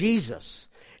of Jesus,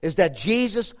 is that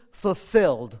Jesus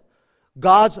fulfilled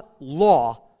God's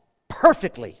law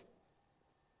perfectly.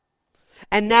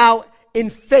 And now, in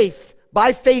faith,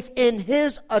 by faith in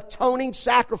His atoning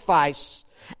sacrifice,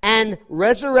 and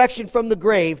resurrection from the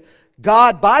grave,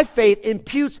 God, by faith,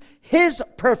 imputes His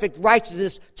perfect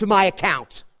righteousness to my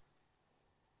account.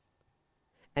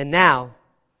 And now,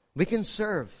 we can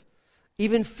serve,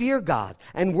 even fear God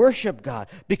and worship God,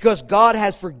 because God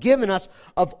has forgiven us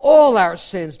of all our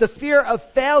sins. The fear of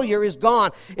failure is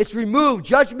gone. It's removed.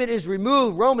 Judgment is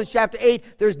removed. Romans chapter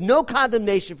 8, there's no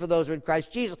condemnation for those who are in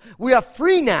Christ Jesus. We are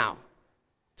free now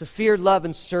to fear, love,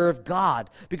 and serve God,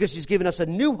 because He's given us a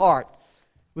new heart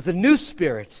with a new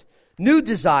spirit, new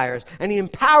desires, and He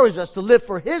empowers us to live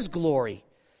for His glory.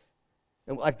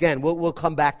 And again, we'll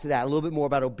come back to that, a little bit more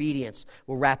about obedience.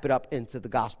 We'll wrap it up into the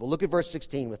gospel. Look at verse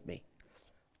 16 with me.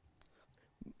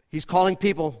 He's calling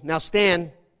people, now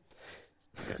stand.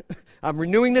 I'm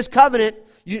renewing this covenant.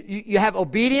 You have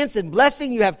obedience and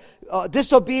blessing. You have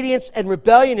disobedience and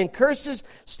rebellion and curses.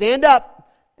 Stand up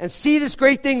and see this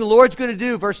great thing the Lord's going to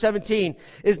do. Verse 17.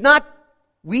 Is not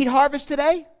wheat harvest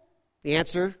today? The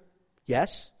answer,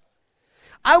 yes.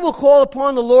 I will call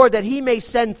upon the Lord that He may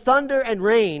send thunder and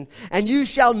rain, and you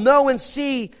shall know and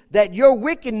see that your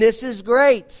wickedness is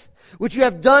great, which you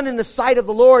have done in the sight of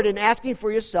the Lord in asking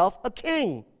for yourself a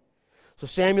king. So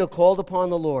Samuel called upon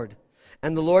the Lord,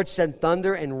 and the Lord sent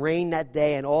thunder and rain that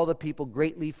day, and all the people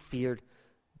greatly feared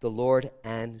the Lord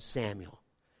and Samuel.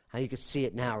 How you can see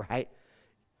it now, right?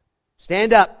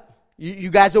 Stand up.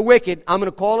 You guys are wicked. I'm going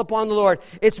to call upon the Lord.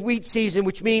 It's wheat season,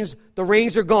 which means the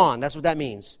rains are gone. That's what that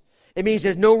means. It means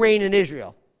there's no rain in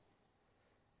Israel.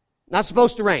 Not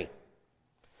supposed to rain.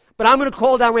 But I'm going to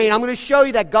call down rain. I'm going to show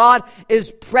you that God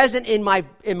is present in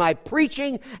my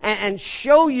preaching and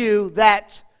show you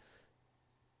that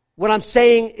what I'm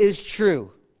saying is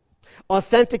true.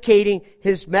 Authenticating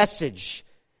His message.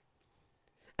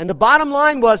 And the bottom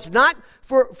line was not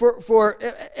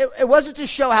it wasn't to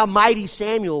show how mighty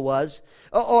Samuel was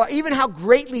or even how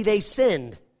greatly they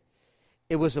sinned.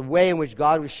 It was a way in which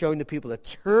God was showing the people to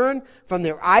turn from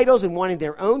their idols and wanting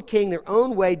their own king, their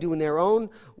own way, doing their own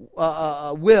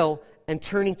will, and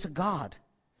turning to God.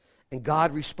 And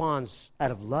God responds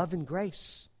out of love and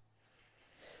grace.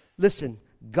 Listen,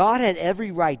 God had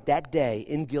every right that day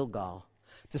in Gilgal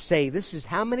to say, this is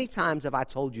how many times have I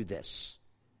told you this?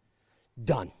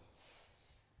 Done.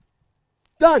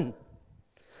 Done.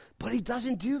 But He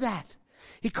doesn't do that.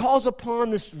 He calls upon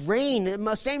this rain.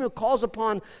 Samuel calls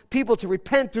upon people to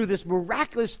repent through this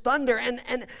miraculous thunder,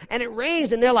 and it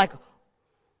rains, and they're like,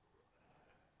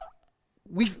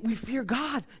 we fear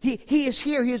God. He is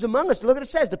here. He is among us. Look what it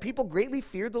says. The people greatly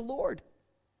feared the Lord.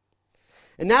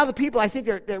 And now the people, I think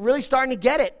they're really starting to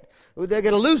get it. They're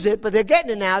going to lose it, but they're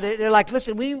getting it now. They're like,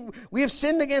 listen, we have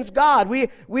sinned against God. We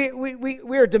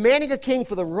are demanding a king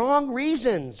for the wrong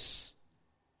reasons.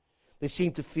 They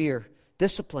seem to fear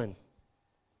discipline.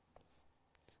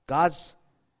 God's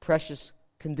precious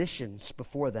conditions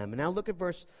before them. And now look at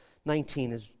verse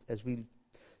 19 as we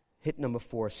hit number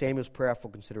 4, Samuel's prayerful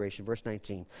consideration. Verse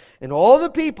 19. And all the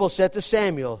people said to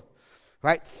Samuel,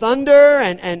 right, thunder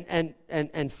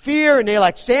and fear, and they're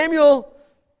like, Samuel,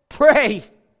 pray.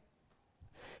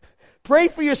 Pray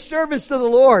for your servants to the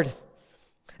Lord,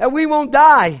 that we won't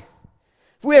die.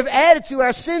 For we have added to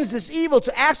our sins this evil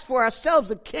to ask for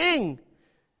ourselves a king.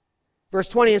 Verse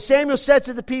 20, and Samuel said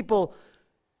to the people,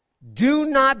 do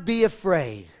not be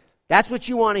afraid. That's what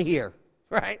you want to hear,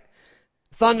 right?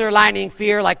 Thunder, lightning,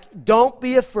 fear, like, don't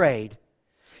be afraid.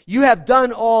 You have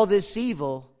done all this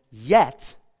evil,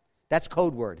 yet. That's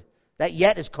code word. That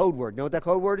yet is code word. Know what that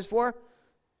code word is for?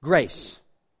 Grace.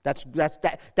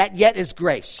 That yet is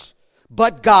grace.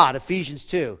 But God, Ephesians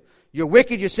 2. You're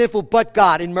wicked, you're sinful, but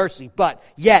God in mercy. But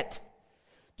yet.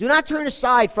 Do not turn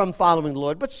aside from following the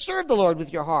Lord, but serve the Lord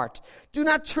with your heart. Do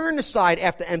not turn aside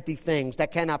after empty things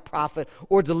that cannot profit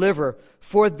or deliver,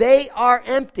 for they are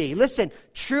empty. Listen,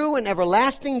 true and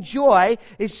everlasting joy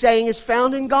is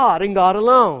found in God and God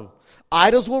alone.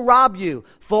 Idols will rob you.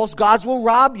 False gods will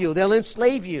rob you. They'll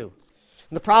enslave you.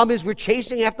 And the problem is we're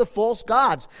chasing after false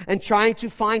gods and trying to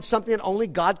find something that only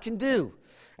God can do.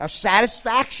 Our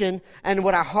satisfaction and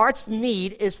what our hearts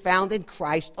need is found in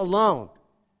Christ alone.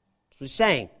 That's what he's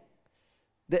saying.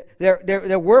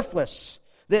 They're worthless.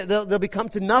 They'll become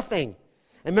to nothing.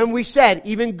 And remember we said,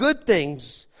 even good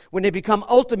things, when they become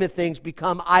ultimate things,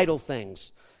 become idol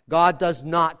things. God does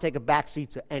not take a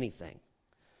backseat to anything.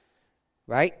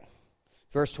 Right?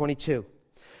 Verse 22.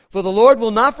 For the Lord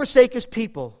will not forsake His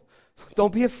people.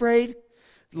 Don't be afraid.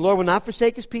 The Lord will not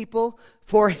forsake His people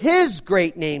for His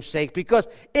great name's sake, because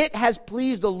it has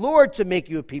pleased the Lord to make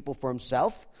you a people for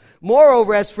Himself.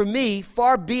 Moreover, as for me,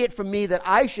 far be it from me that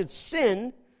I should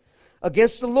sin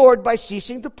against the Lord by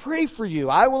ceasing to pray for you.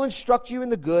 I will instruct you in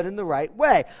the good and the right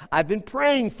way. I've been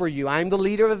praying for you. I'm the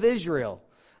leader of Israel.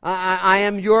 I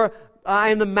am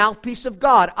the mouthpiece of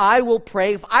God. I will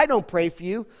pray. If I don't pray for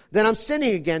you, then I'm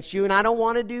sinning against you, and I don't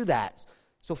want to do that.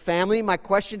 So family, my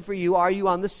question for you, are you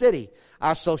on the city,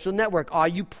 our social network? Are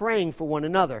you praying for one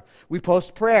another? We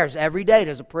post prayers every day.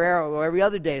 There's a prayer, or every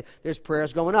other day there's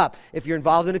prayers going up. If you're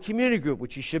involved in a community group,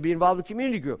 which you should be involved in a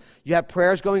community group, you have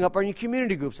prayers going up on your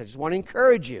community groups. I just want to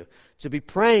encourage you to be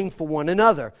praying for one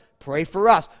another. Pray for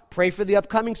us. Pray for the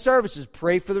upcoming services.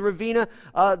 Pray for the Ravenna,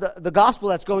 the gospel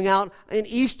that's going out in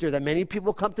Easter, that many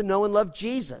people come to know and love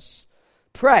Jesus.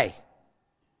 Pray.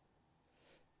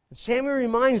 And Samuel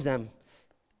reminds them,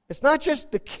 it's not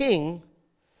just the king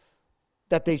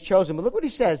that they've chosen, but look what he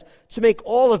says, to make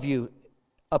all of you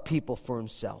a people for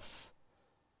himself.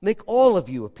 Make all of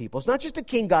you a people. It's not just the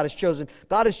king God has chosen.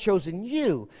 God has chosen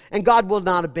you, and God will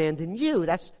not abandon you.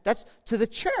 That's to the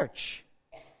church.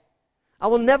 I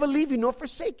will never leave you nor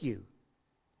forsake you.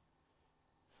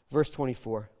 Verse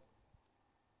 24.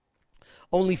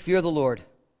 Only fear the Lord.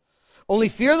 Only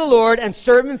fear the Lord and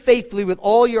serve him faithfully with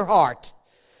all your heart.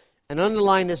 And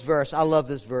underline this verse. I love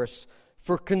this verse.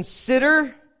 For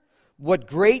consider what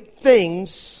great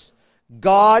things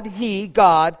God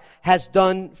has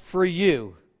done for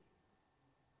you.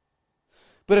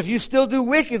 But if you still do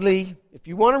wickedly, if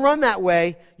you want to run that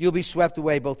way, you'll be swept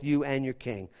away, both you and your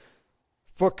king.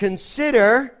 For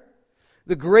consider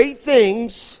the great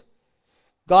things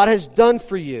God has done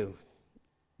for you.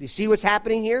 Do you see what's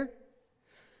happening here?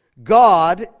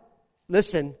 God,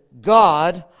 listen,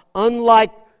 God,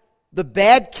 unlike the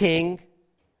bad king,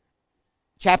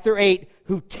 chapter 8,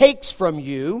 who takes from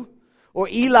you, or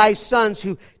Eli's sons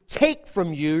who take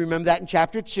from you, remember that in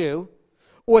chapter 2,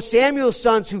 or Samuel's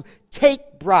sons who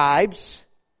take bribes,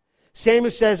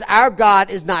 Samuel says, our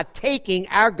God is not taking,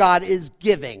 our God is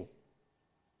giving.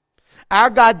 Our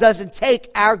God doesn't take,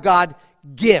 our God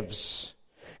gives.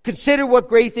 Consider what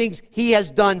great things he has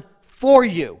done for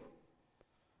you.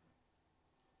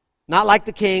 Not like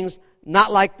the kings,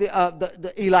 not like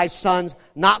the Eli's sons,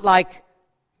 not like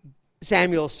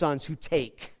Samuel's sons who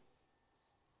take.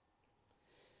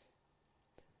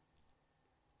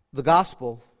 The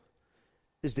gospel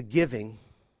is the giving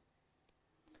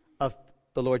of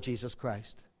the Lord Jesus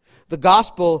Christ. The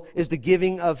gospel is the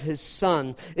giving of his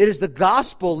Son. It is the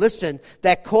gospel, listen,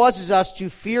 that causes us to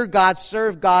fear God,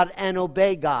 serve God, and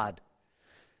obey God.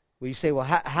 Well, you say, well,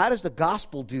 how does the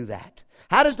gospel do that?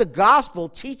 How does the gospel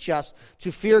teach us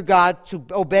to fear God, to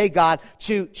obey God,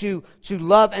 to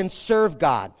love and serve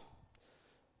God?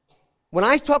 When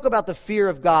I talk about the fear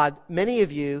of God, many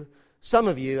of you, some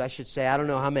of you, I should say, I don't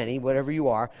know how many, whatever you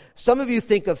are, some of you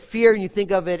think of fear and you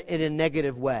think of it in a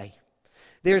negative way.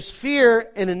 There's fear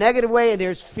in a negative way and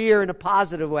there's fear in a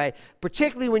positive way,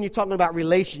 particularly when you're talking about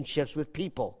relationships with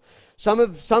people.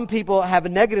 Some people have a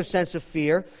negative sense of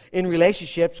fear in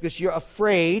relationships because you're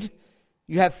afraid.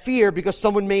 You have fear because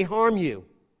someone may harm you.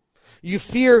 You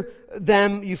fear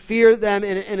them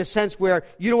in a sense where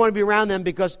you don't want to be around them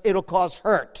because it'll cause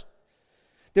hurt.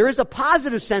 There is a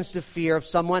positive sense to fear of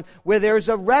someone where there's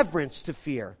a reverence to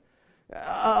fear.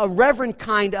 A reverent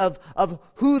kind of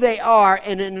who they are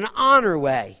and in an honor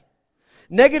way.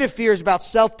 Negative fear is about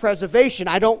self-preservation.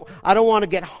 I don't want to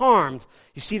get harmed.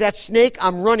 You see that snake?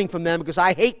 I'm running from them because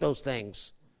I hate those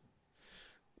things.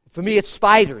 For me, it's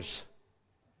spiders.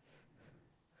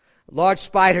 Large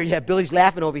spider. Yeah, Billy's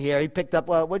laughing over here. He picked up,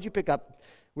 what'd you pick up?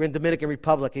 We're in Dominican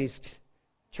Republic. And he's,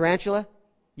 tarantula?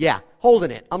 Yeah,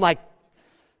 holding it. I'm like,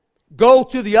 go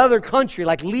to the other country,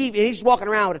 like leave. And he's walking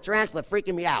around with a tarantula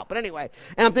freaking me out. But anyway,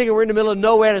 and I'm thinking we're in the middle of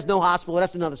nowhere. There's no hospital.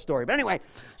 That's another story. But anyway,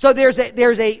 so there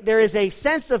is a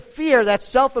sense of fear, that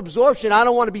self-absorption. I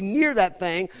don't want to be near that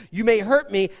thing. You may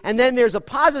hurt me. And then there's a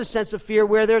positive sense of fear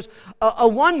where there's a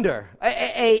wonder,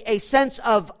 a sense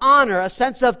of honor, a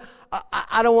sense of,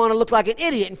 I don't want to look like an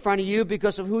idiot in front of you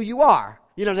because of who you are.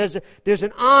 You know, there's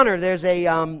an honor, there's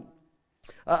a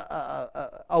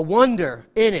wonder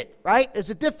in it, right? There's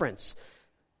a difference.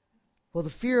 Well, the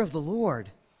fear of the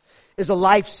Lord is a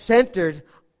life centered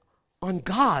on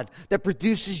God that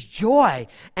produces joy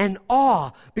and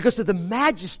awe because of the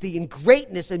majesty and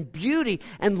greatness and beauty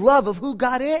and love of who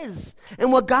God is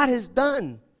and what God has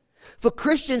done. For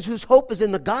Christians whose hope is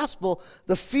in the gospel,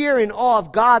 the fear and awe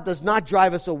of God does not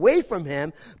drive us away from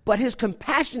him, but his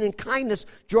compassion and kindness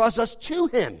draws us to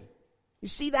him. You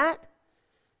see that?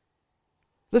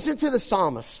 Listen to the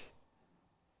psalmist.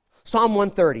 Psalm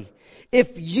 130.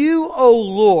 If you, O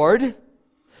Lord,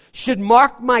 should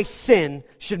mark my sin,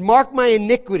 should mark my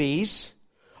iniquities,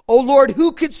 O Lord,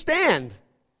 who could stand?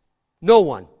 No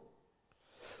one.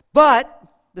 But,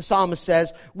 the psalmist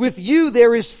says, with you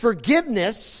there is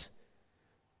forgiveness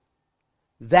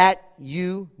that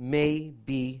you may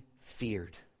be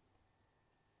feared.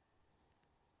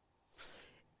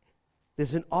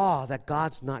 There's an awe that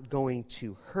God's not going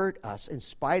to hurt us in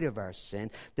spite of our sin.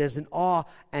 There's an awe,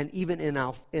 and even in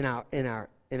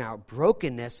our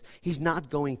brokenness, He's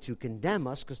not going to condemn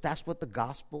us, because that's what the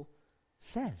gospel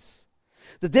says.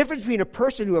 The difference between a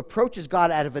person who approaches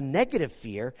God out of a negative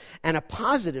fear and a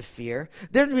positive fear, the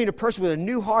difference between a person with a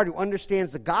new heart who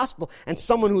understands the gospel and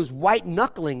someone who is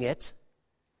white-knuckling it,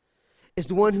 is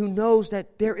the one who knows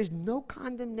that there is no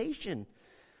condemnation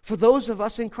for those of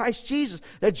us in Christ Jesus.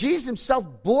 That Jesus Himself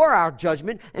bore our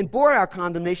judgment and bore our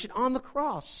condemnation on the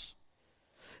cross.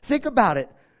 Think about it.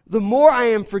 The more I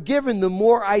am forgiven, the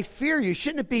more I fear you.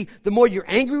 Shouldn't it be the more you're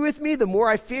angry with me, the more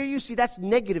I fear you? See, that's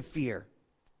negative fear.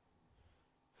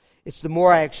 It's the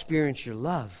more I experience your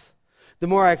love, the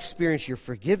more I experience your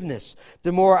forgiveness,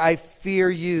 the more I fear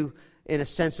you in a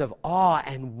sense of awe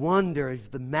and wonder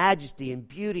of the majesty and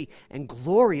beauty and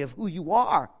glory of who you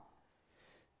are.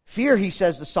 Fear, he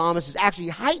says, the psalmist, is actually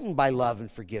heightened by love and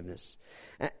forgiveness.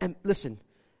 And listen,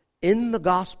 in the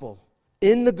gospel,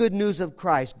 in the good news of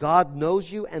Christ, God knows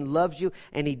you and loves you,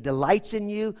 and He delights in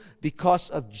you because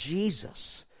of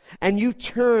Jesus. And you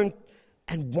turn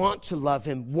and want to love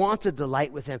Him, want to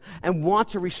delight with Him, and want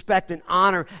to respect and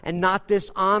honor and not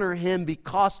dishonor Him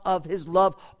because of His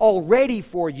love already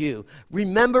for you.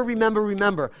 Remember,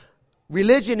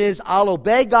 religion is I'll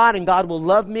obey God and God will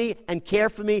love me and care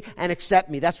for me and accept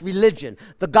me. That's religion.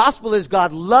 The gospel is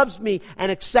God loves me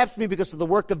and accepts me because of the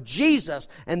work of Jesus,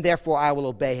 and therefore I will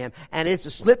obey Him. And it's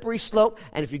a slippery slope,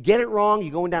 and if you get it wrong,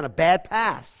 you're going down a bad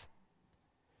path.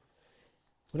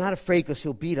 We're not afraid because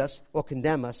He'll beat us or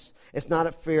condemn us. It's not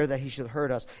a fear that He should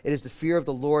hurt us. It is the fear of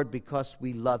the Lord because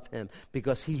we love Him,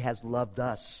 because He has loved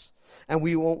us. And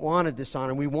we won't want to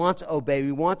dishonor. We want to obey.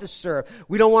 We want to serve.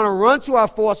 We don't want to run to our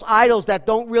false idols that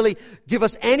don't really give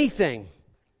us anything,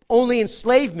 only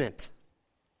enslavement.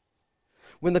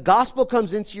 When the gospel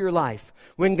comes into your life,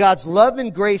 when God's love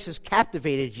and grace has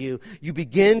captivated you, you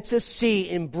begin to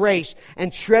see, embrace,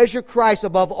 and treasure Christ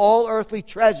above all earthly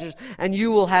treasures, and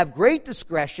you will have great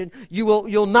discretion.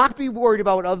 You'll not be worried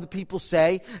about what other people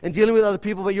say and dealing with other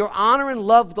people, but you'll honor and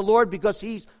love the Lord because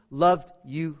He's loved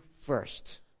you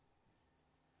first.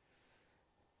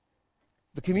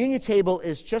 The communion table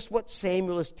is just what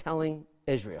Samuel is telling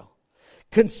Israel.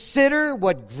 Consider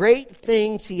what great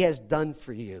things He has done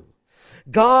for you.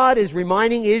 God is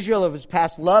reminding Israel of His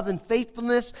past love and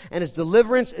faithfulness and His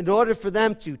deliverance in order for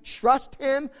them to trust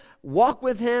Him, walk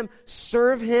with Him,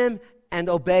 serve Him, and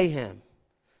obey Him.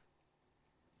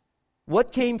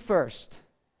 What came first?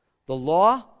 The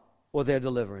law or their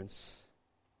deliverance?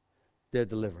 Their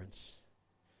deliverance.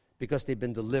 Because they've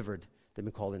been delivered, they've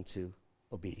been called into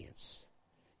obedience.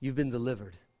 You've been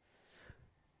delivered.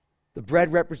 The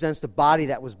bread represents the body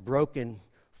that was broken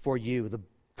for you. The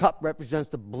cup represents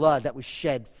the blood that was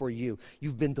shed for you.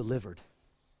 You've been delivered.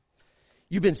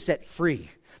 You've been set free.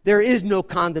 There is no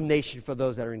condemnation for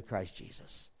those that are in Christ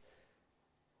Jesus.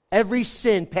 Every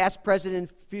sin, past, present, and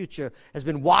future, has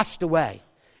been washed away.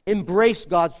 Embrace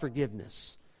God's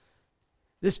forgiveness.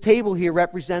 This table here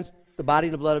represents the body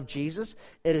and the blood of Jesus.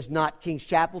 It is not King's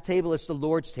Chapel table, it's the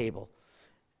Lord's table.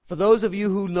 For those of you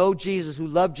who know Jesus, who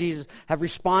love Jesus, have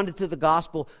responded to the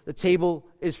gospel, the table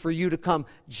is for you to come.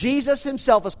 Jesus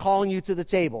Himself is calling you to the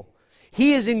table.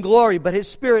 He is in glory, but His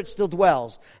Spirit still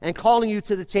dwells and calling you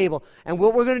to the table. And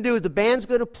what we're going to do is the band's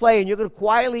going to play, and you're going to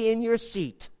quietly in your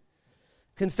seat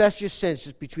confess your sins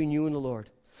just between you and the Lord.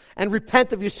 And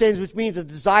repent of your sins, which means a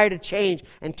desire to change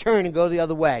and turn and go the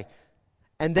other way.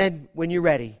 And then, when you're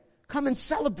ready, come and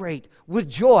celebrate with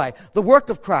joy the work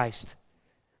of Christ.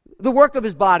 The work of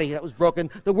His body that was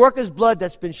broken, the work of His blood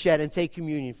that's been shed, and take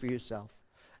communion for yourself.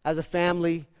 As a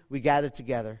family, we gather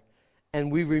together,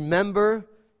 and we remember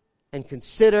and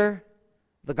consider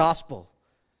the gospel.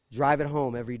 Drive it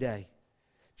home every day.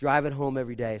 Drive it home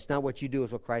every day. It's not what you do,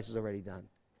 it's what Christ has already done.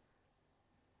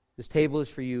 This table is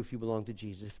for you if you belong to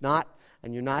Jesus. If not,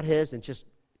 and you're not His, then just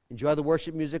enjoy the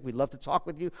worship music. We'd love to talk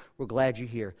with you. We're glad you're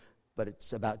here, but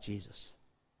it's about Jesus.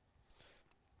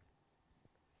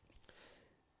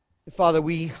 Father,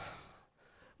 we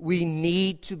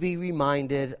need to be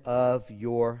reminded of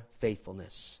Your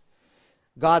faithfulness.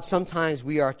 God, sometimes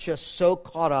we are just so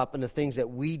caught up in the things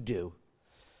that we do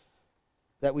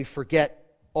that we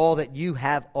forget all that You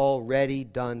have already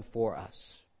done for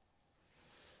us.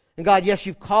 And God, yes,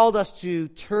 You've called us to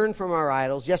turn from our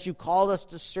idols. Yes, You've called us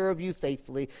to serve You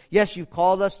faithfully. Yes, You've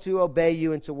called us to obey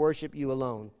You and to worship You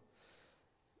alone.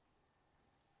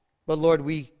 But Lord,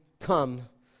 we come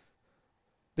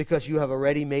because You have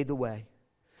already made the way.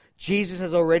 Jesus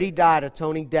has already died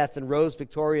atoning death and rose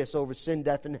victorious over sin,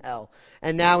 death, and hell.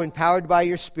 And now, empowered by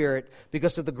Your Spirit,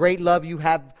 because of the great love You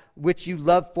have, which You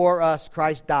love for us,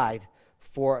 Christ died.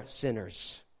 for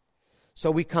sinners.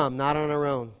 So we come, not on our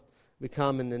own. We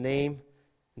come in the name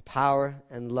and power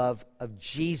and love of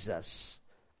Jesus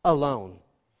alone.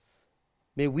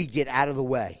 May we get out of the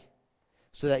way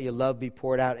so that your love be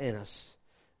poured out in us,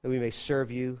 that we may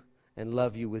serve you and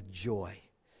love you with joy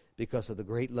because of the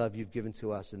great love you've given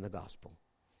to us in the gospel.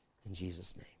 In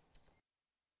Jesus' name.